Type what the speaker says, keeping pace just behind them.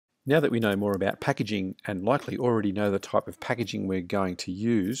Now that we know more about packaging and likely already know the type of packaging we're going to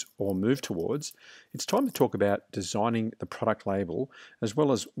use or move towards, it's time to talk about designing the product label as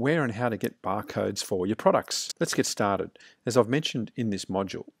well as where and how to get barcodes for your products. Let's get started. As I've mentioned in this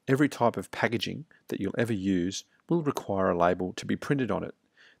module, every type of packaging that you'll ever use will require a label to be printed on it.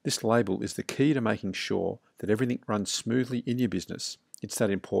 This label is the key to making sure that everything runs smoothly in your business. It's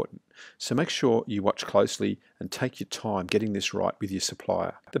that important. So make sure you watch closely and take your time getting this right with your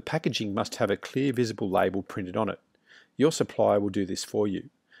supplier. The packaging must have a clear visible label printed on it. Your supplier will do this for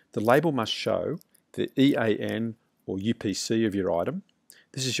you. The label must show the EAN or UPC of your item.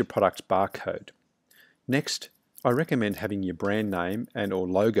 This is your product's barcode. Next, I recommend having your brand name and or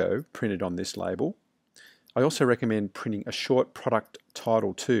logo printed on this label. I also recommend printing a short product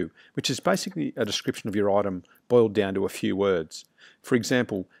title too, which is basically a description of your item boiled down to a few words. For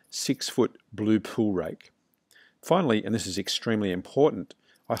example, 6-foot blue pool rake. Finally, and this is extremely important,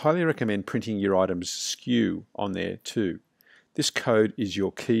 I highly recommend printing your item's SKU on there too. This code is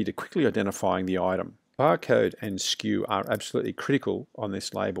your key to quickly identifying the item. Barcode and SKU are absolutely critical on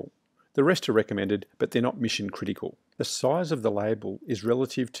this label. The rest are recommended, but they're not mission critical. The size of the label is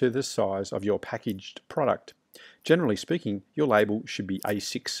relative to the size of your packaged product. Generally speaking, your label should be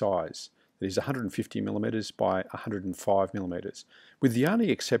A6 size. That is 150mm by 105mm, with the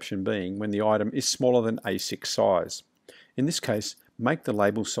only exception being when the item is smaller than A6 size. In this case, make the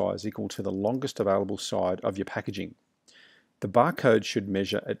label size equal to the longest available side of your packaging. The barcode should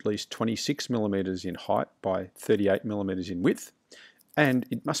measure at least 26mm in height by 38mm in width, and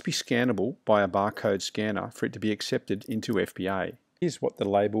it must be scannable by a barcode scanner for it to be accepted into FBA. Here's what the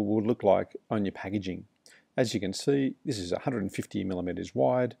label will look like on your packaging. As you can see, this is 150mm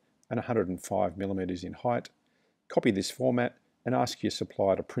wide and 105mm in height. Copy this format and ask your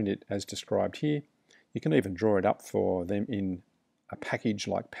supplier to print it as described here. You can even draw it up for them in a package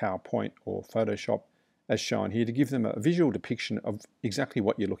like PowerPoint or Photoshop as shown here to give them a visual depiction of exactly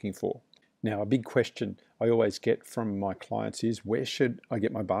what you're looking for. Now, a big question I always get from my clients is, where should I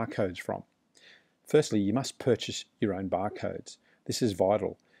get my barcodes from? Firstly, you must purchase your own barcodes. This is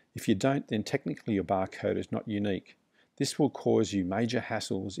vital. If you don't, then technically your barcode is not unique. This will cause you major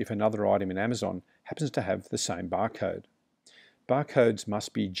hassles if another item in Amazon happens to have the same barcode. Barcodes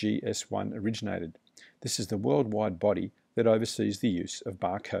must be GS1 originated. This is the worldwide body that oversees the use of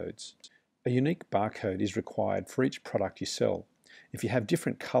barcodes. A unique barcode is required for each product you sell. If you have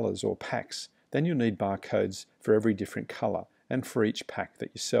different colors or packs, then you'll need barcodes for every different color and for each pack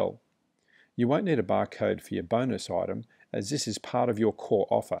that you sell. You won't need a barcode for your bonus item, as this is part of your core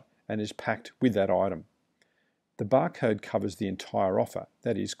offer and is packed with that item. The barcode covers the entire offer,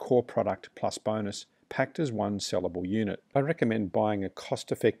 that is core product plus bonus, packed as one sellable unit. I recommend buying a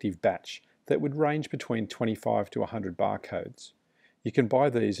cost-effective batch that would range between 25 to 100 barcodes. You can buy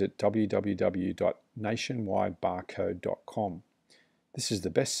these at www.nationwidebarcode.com. This is the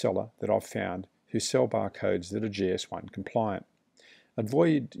best seller that I've found who sell barcodes that are GS1 compliant.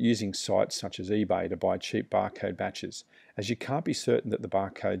 Avoid using sites such as eBay to buy cheap barcode batches, as you can't be certain that the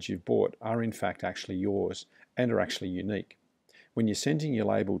barcodes you've bought are in fact actually yours and are actually unique. When you're sending your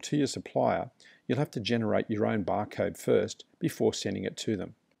label to your supplier, you'll have to generate your own barcode first before sending it to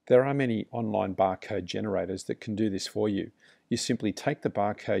them. There are many online barcode generators that can do this for you. You simply take the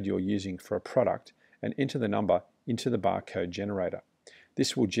barcode you're using for a product and enter the number into the barcode generator.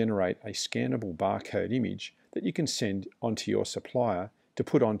 This will generate a scannable barcode image that you can send onto your supplier to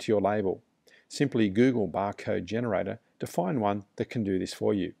put onto your label. Simply Google barcode generator to find one that can do this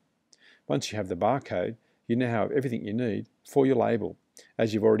for you. Once you have the barcode, you now have everything you need for your label.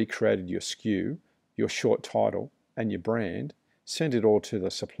 As you've already created your SKU, your short title, and your brand, send it all to the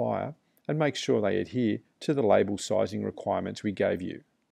supplier and make sure they adhere to the label sizing requirements we gave you.